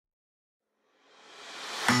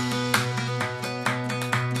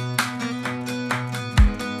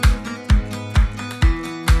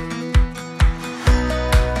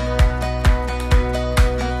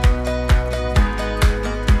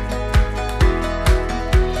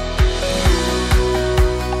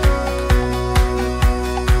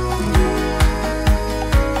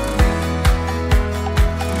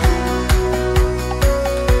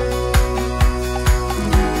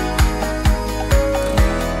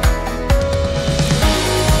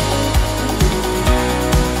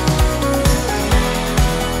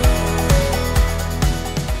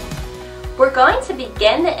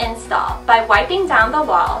begin the install by wiping down the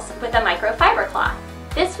walls with a microfiber cloth.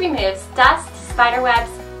 This removes dust, spider webs,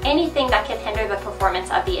 anything that could hinder the performance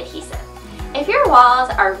of the adhesive. If your walls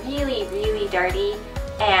are really, really dirty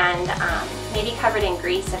and maybe covered in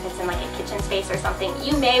grease, if it's in like a kitchen space or something,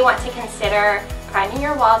 you may want to consider priming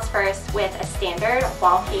your walls first with a standard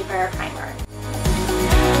wallpaper primer.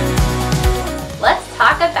 Let's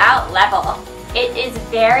talk about level. It is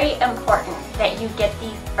very important that you get the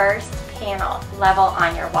first panel level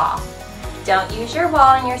on your wall. Don't use your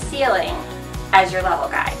wall and your ceiling as your level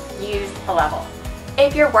guide. Use a level.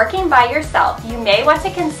 If you're working by yourself, you may want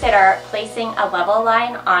to consider placing a level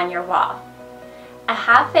line on your wall. A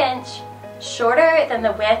 ½ inch shorter than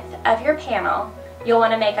the width of your panel, you'll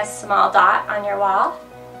want to make a small dot on your wall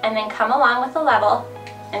and then come along with the level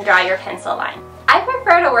and draw your pencil line. I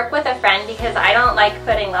prefer to work with a friend because I don't like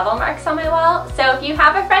putting level marks on my wall, so if you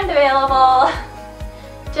have a friend available,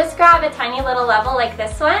 just grab a tiny little level like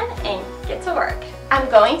this one and get to work. I'm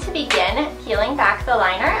going to begin peeling back the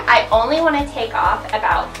liner. I only want to take off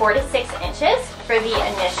about 4 to 6 inches for the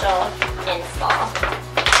initial install.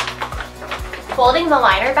 Folding the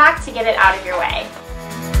liner back to get it out of your way.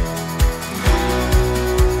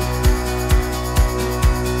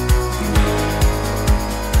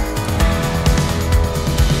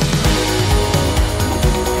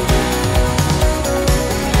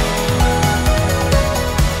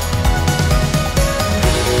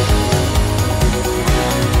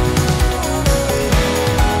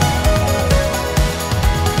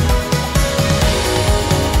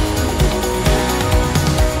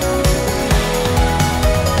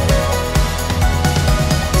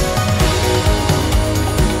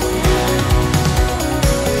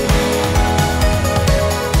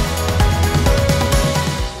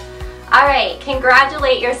 Alright,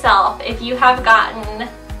 congratulate yourself if you have gotten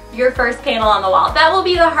your first panel on the wall. That will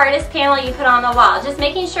be the hardest panel you put on the wall. Just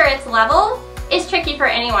making sure it's level is tricky for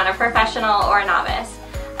anyone, a professional or a novice.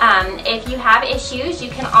 If you have issues, you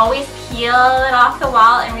can always peel it off the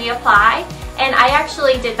wall and reapply. And I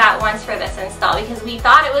actually did that once for this install because we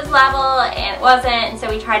thought it was level and it wasn't, and so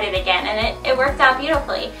we tried it again and it worked out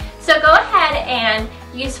beautifully. So go ahead and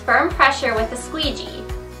use firm pressure with the squeegee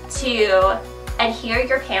to adhere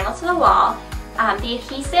your panel to the wall. The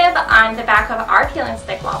adhesive on the back of our peel and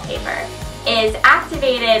stick wallpaper is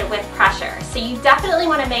activated with pressure, so you definitely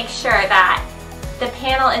want to make sure that the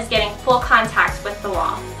panel is getting full contact with the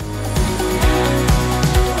wall.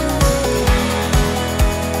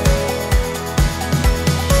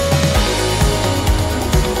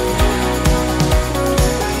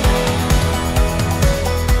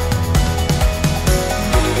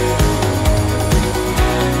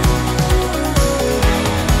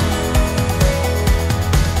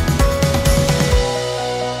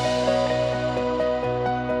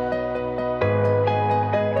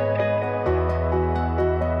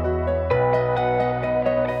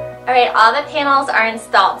 Alright, all the panels are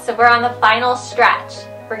installed, so we're on the final stretch.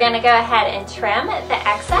 We're going to go ahead and trim the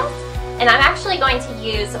excess, and I'm actually going to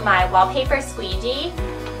use my wallpaper squeegee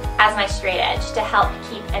as my straight edge to help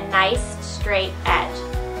keep a nice straight edge.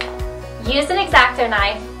 Use an X-Acto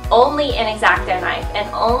knife, only an X-Acto knife, and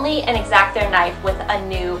only an X-Acto knife with a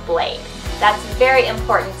new blade. That's very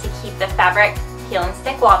important to keep the fabric peel and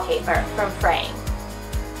stick wallpaper from fraying.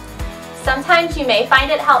 Sometimes you may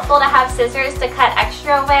find it helpful to have scissors to cut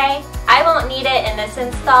extra away. I won't need it in this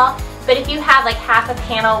install, but if you have like half a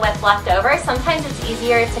panel width left over, sometimes it's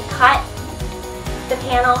easier to cut the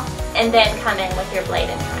panel and then come in with your blade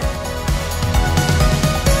and trim.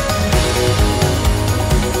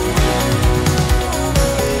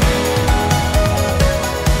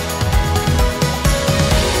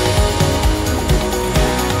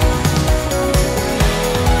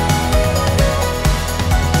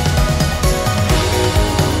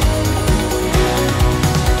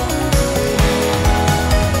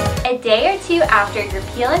 A day or two after your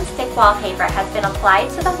peel and stick wallpaper has been applied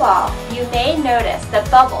to the wall, you may notice that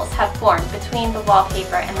bubbles have formed between the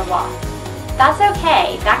wallpaper and the wall. That's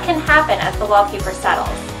okay, that can happen as the wallpaper settles.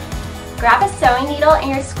 Grab a sewing needle and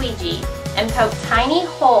your squeegee and poke tiny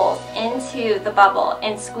holes into the bubble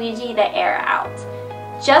and squeegee the air out.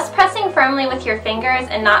 Just pressing firmly with your fingers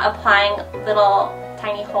and not applying little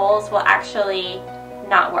tiny holes will actually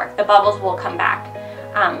not work. The bubbles will come back.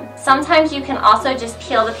 Sometimes you can also just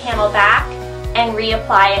peel the panel back and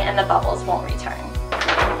reapply it and the bubbles won't return.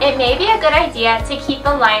 It may be a good idea to keep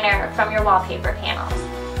the liner from your wallpaper panels.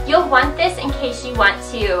 You'll want this in case you want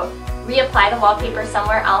to reapply the wallpaper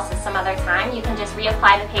somewhere else at some other time. You can just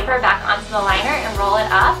reapply the paper back onto the liner and roll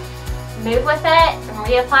it up, move with it, and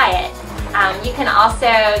reapply it. You can also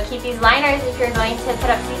keep these liners if you're going to put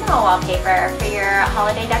up seasonal wallpaper for your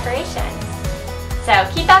holiday decorations. So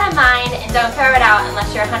keep that in mind and don't throw it out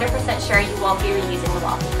unless you're 100% sure you won't be reusing the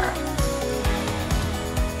wallpaper.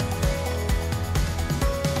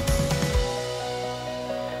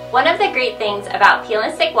 One of the great things about peel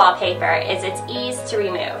and stick wallpaper is its ease to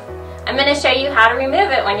remove. I'm going to show you how to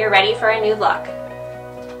remove it when you're ready for a new look.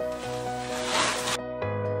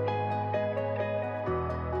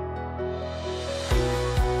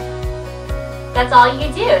 That's all you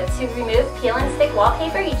do. To remove peel and stick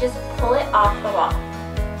wallpaper, you just pull it off the wall.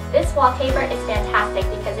 This wallpaper is fantastic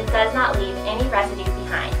because it does not leave any residue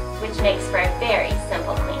behind, which makes for a very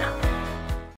simple cleanup.